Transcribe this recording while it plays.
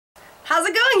How's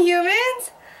it going,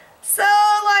 humans? So,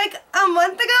 like, a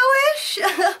month ago-ish,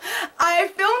 I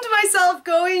filmed myself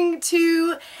going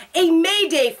to a May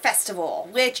Day festival,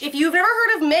 which, if you've never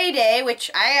heard of May Day,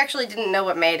 which I actually didn't know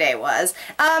what May Day was,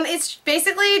 it's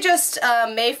basically just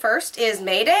May 1st is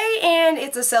May Day, and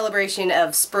it's a celebration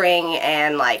of spring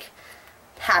and, like,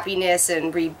 happiness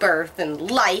and rebirth and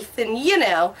life and, you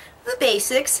know, the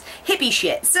basics, hippie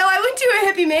shit. So I went to a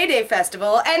Hippie May Day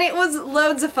festival and it was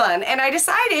loads of fun, and I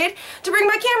decided to bring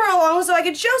my camera along so I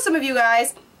could show show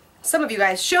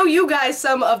you guys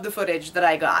some of the footage that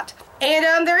I got.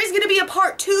 And there is going to be a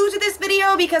part 2 to this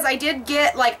video because I did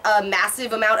get like a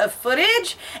massive amount of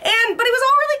footage, but it was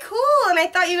all really cool and I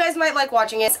thought you guys might like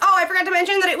watching it. Oh, I forgot to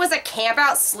mention that it was a camp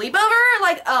out sleepover.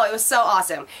 Like, oh, it was so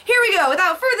awesome. Here we go,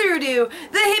 without further ado,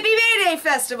 the Hippie May Day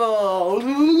Festival.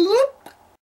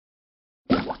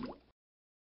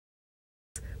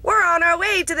 We're on our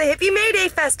way to the Hippie May Day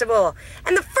Festival,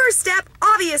 and the first step,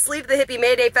 obviously, to the Hippie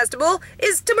May Day Festival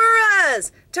is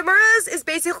Tamuras! Tamuras is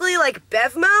basically like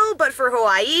Bevmo, but for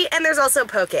Hawaii, and there's also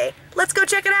poke. Let's go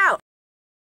check it out!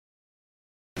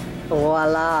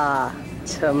 Voila!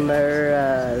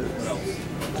 Tamuras!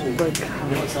 Look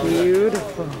how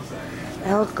beautiful!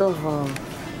 Alcohol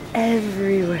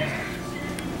everywhere!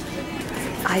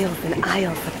 Aisles and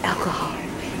aisles of alcohol.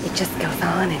 It just goes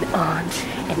on and on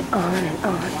and on and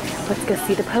on. Let's go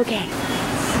see the poke. Yum.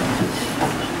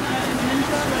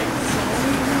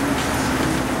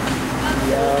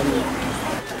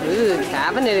 Ooh,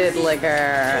 cabineted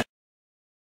liquor.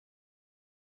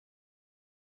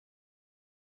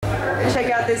 Check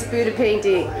out this Buddha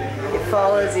painting. It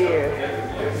follows you.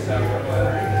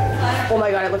 Oh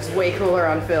my god, it looks way cooler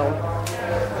on film.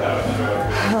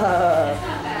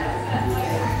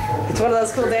 It's one of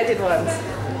those cool dented ones.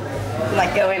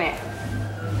 Like, go in it.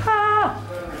 Ah!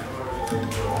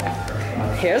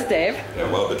 Here's Dave. I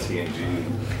love the TNG.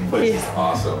 Place is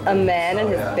awesome. A man and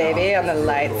his baby on the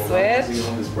light switch.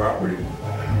 On this property.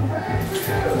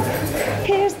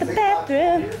 Here's the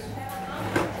bathroom.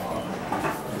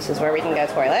 This is where we can go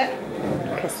toilet.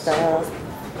 Crystals.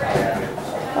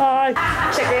 Oh,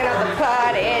 checking out the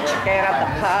party, checking out the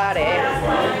party.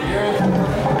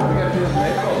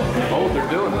 Oh, they're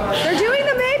doing it. They're doing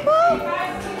the Maypole?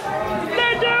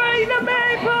 They're doing the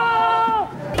Maypole!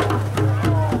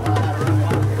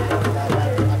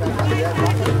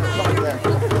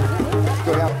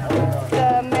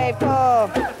 The Maypole.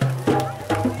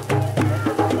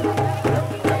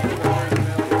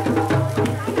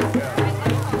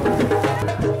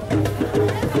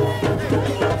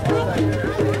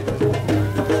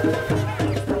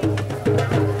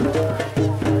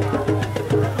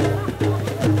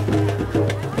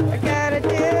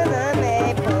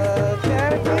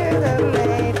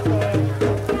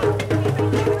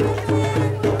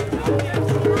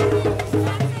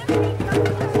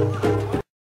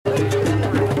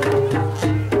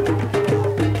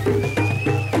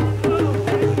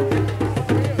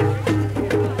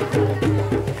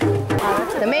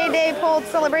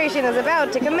 Celebration is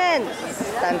about to commence.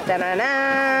 Dun, dun, dun,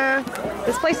 dun.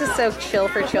 This place is so chill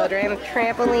for children.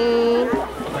 Trampoline,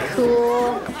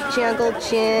 cool, jungle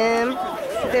gym.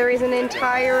 There is an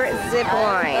entire zip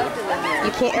line.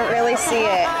 You can't really see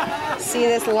it. See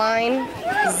this line?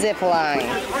 Zip line.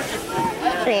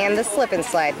 And the slip and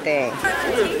slide thing.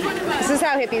 This is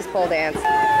how hippies pole dance.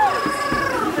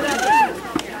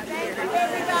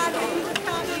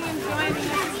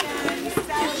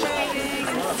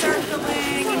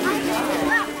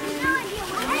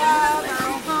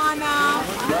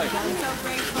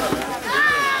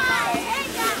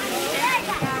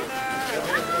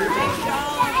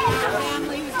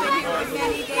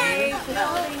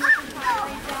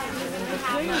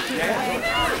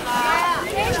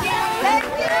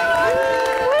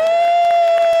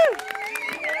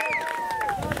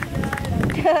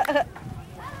 Woo!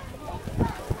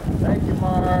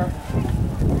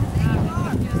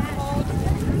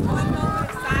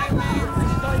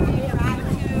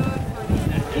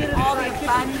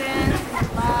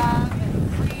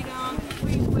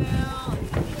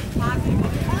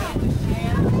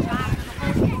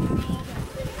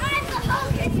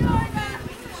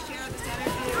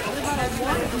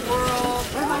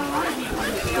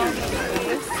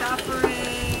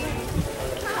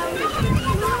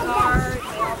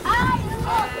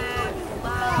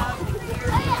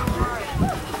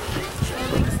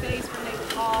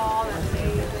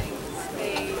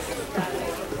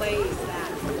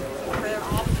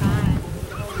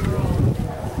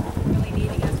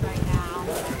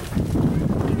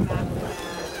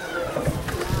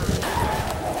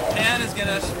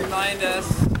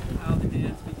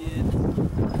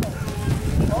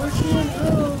 and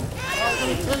who are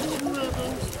going to take two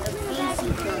ribbons and face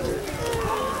each other.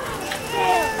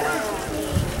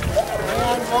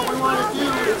 And what we want to do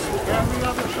is every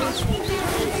other person will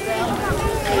face down.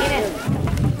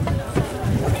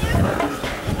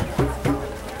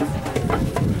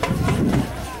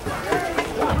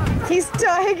 He's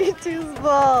tying it to his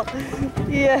ball.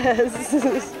 Yes.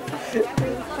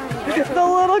 The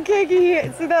little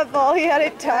kiki, see that ball? He had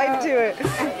it tied to it.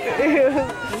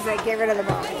 He's like, get rid of the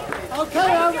ball.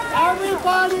 Okay,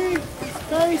 everybody is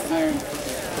facing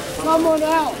someone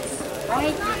else,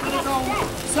 right?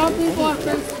 Some people are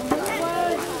facing this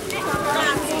way,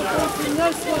 some people are facing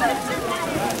this way.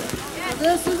 So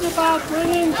this is about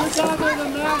bringing together the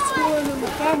masculine and the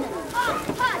feminine.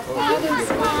 Father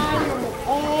Sky and the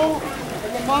pole,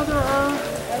 and the Mother Earth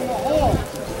and the whole.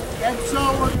 And so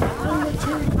we're going to bring the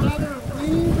two together,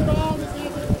 weave it all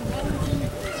together, the energy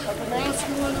of the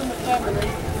masculine and the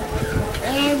feminine.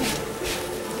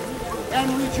 And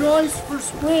rejoice for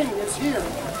spring is here.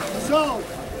 So,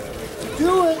 to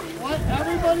do it, what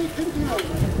everybody can do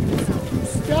is if you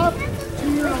step to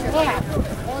your left,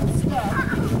 one step,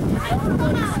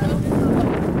 everybody step to your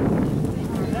left.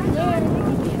 And then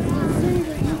you'll see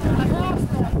that you can pass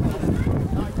that person.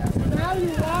 So now you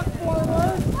walk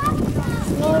forward,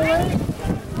 slowly, and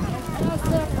pass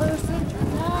that person.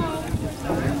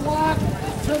 Now you walk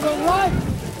to the right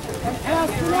and pass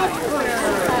the next person.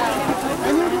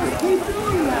 And you just keep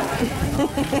doing that.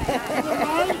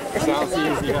 Sounds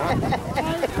easy, huh?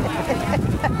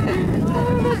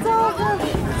 That's awful.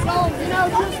 So, you know,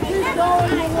 just keep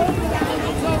going and looking at it.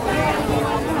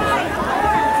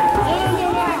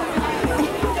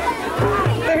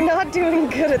 They're not doing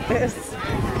good at this.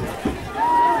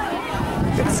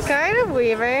 It's kind of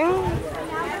weaving.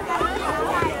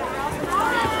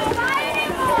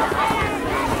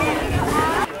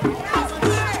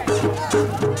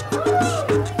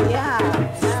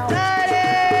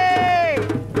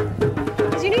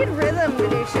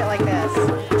 Shit like this.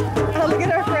 Oh, look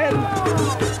at our friend.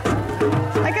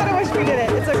 I kind of wish we did it.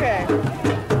 It's okay.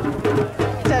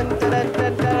 Dun, dun,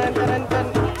 dun, dun, dun, dun, dun.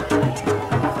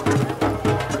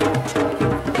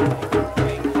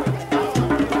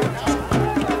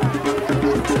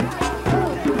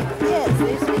 Yes,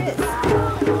 there's this.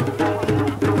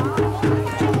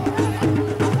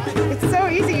 It's so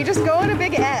easy. You just go in a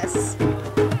big S.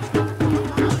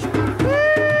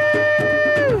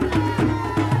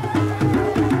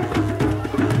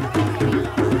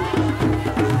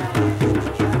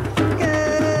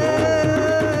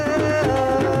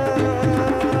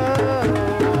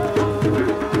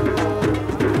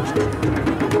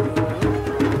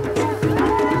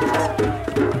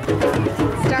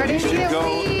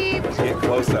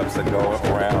 Close-ups that go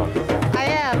around. I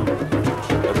am.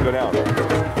 Let's go down.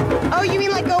 Oh, you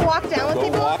mean like go walk down with Go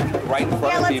people? walk right in front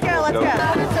Yeah, of let's people. go, let's go.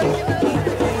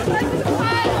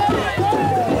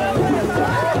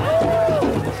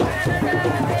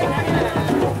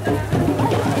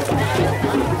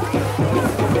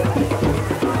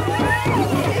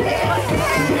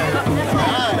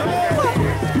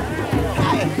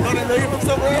 Don't I know you from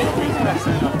somewhere?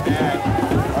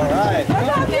 All right.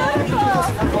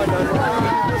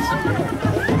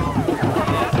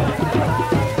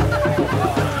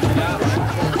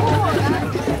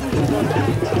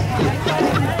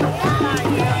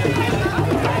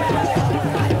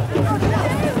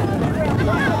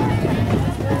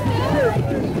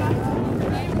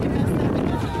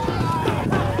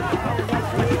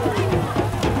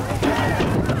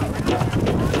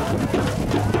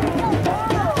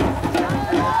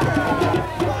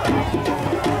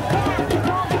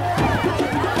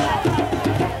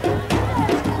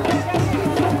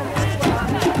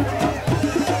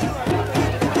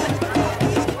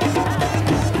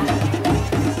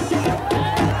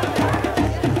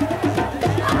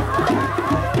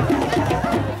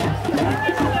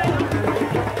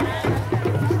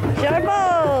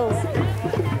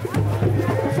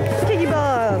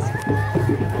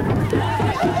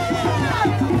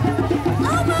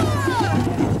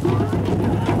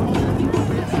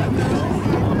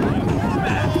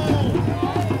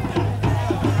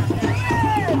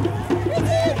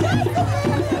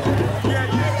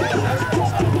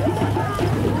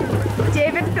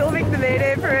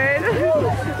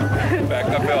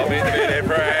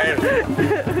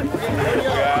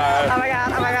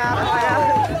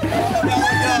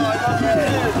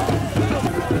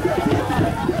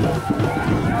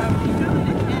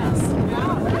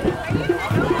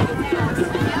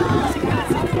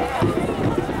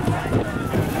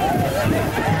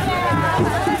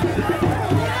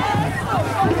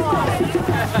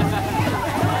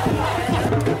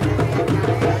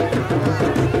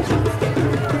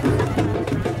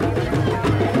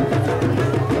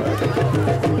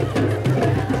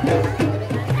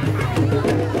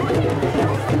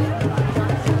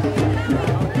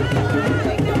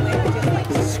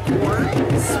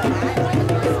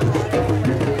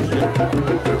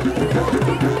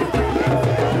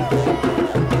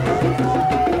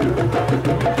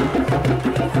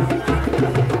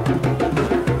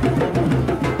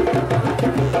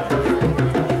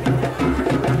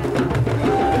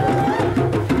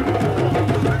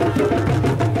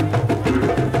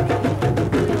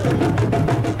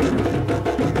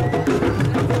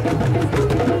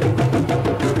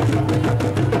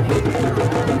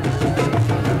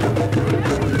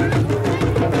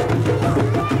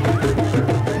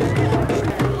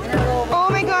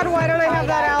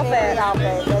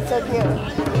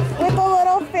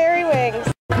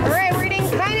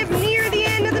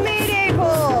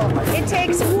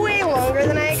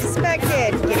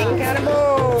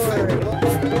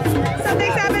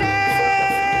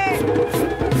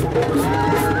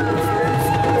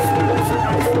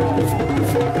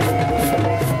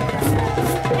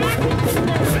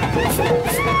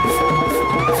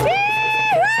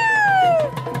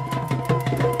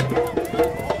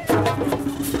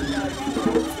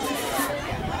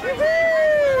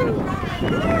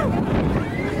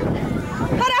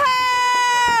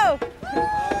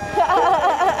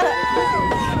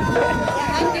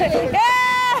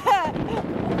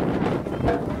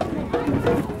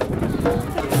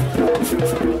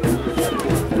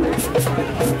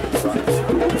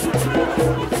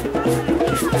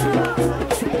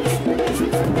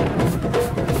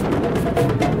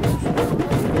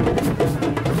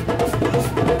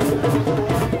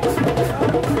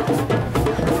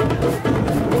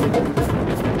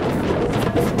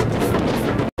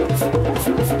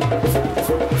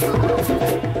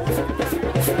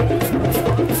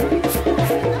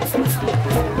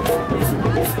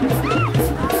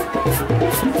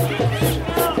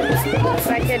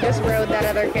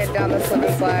 down the slip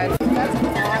slide. That's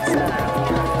awesome.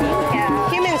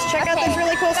 Humans, check out this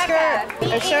really cool skirt.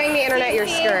 I'm showing the internet your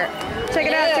skirt. Check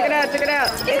it out, check it out, check it out.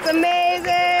 It's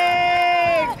amazing!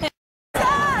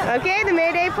 Okay, the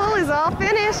Mayday pool is all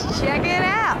finished. Check it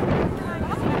out.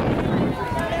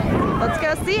 Let's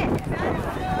go see it.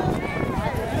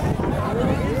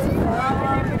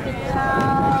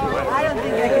 I don't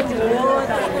think I can do it.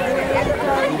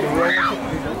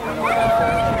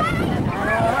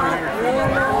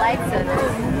 Lights in it.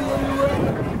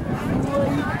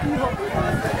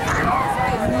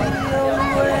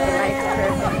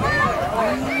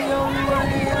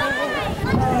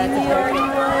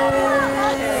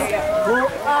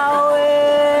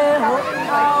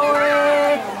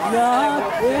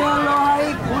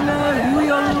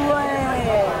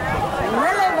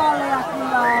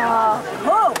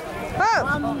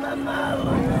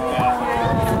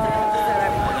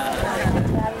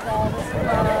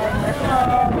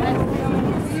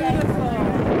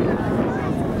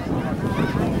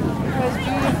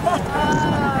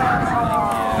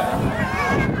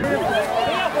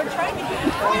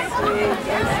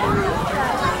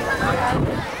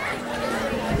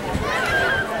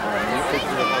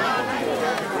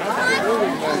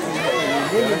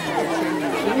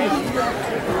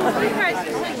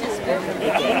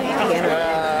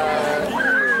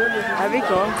 That'd be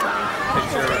cool.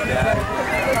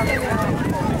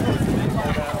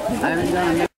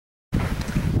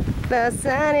 The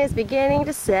sun is beginning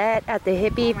to set at the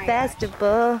Hippie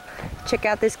Festival. Check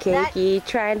out this cakey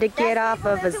trying to get off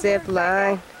of a zip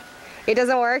line. It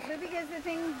doesn't work? Because the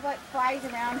thing flies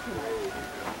around too much.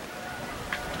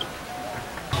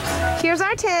 Here's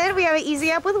our tent. We have it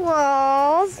easy up with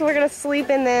walls. We're gonna sleep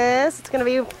in this. It's gonna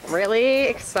be really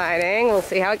exciting. We'll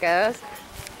see how it goes.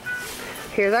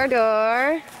 Here's our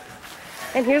door.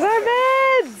 And here's our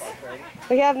beds.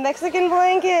 We have Mexican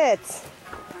blankets.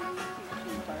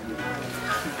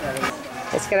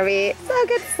 It's gonna be so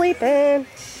good sleeping.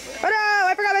 Oh no,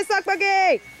 I forgot my sock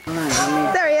monkey.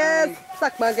 There he is,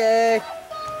 sock monkey.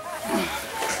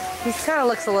 He kind of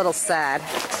looks a little sad.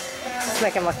 Let's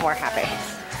make him look more happy.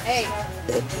 Hey,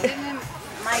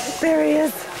 There he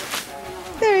is.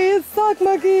 There he is, sock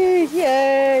monkey.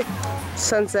 Yay.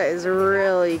 Sunset is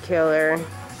really killer.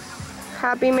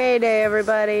 Happy May Day,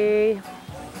 everybody.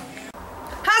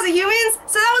 How's it, humans?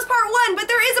 So that was part 1, but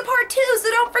there is a part 2, so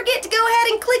don't forget to go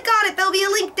ahead and click on it. There'll be a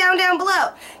link down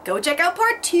below. Go check out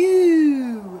part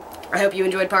 2. I hope you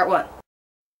enjoyed part 1.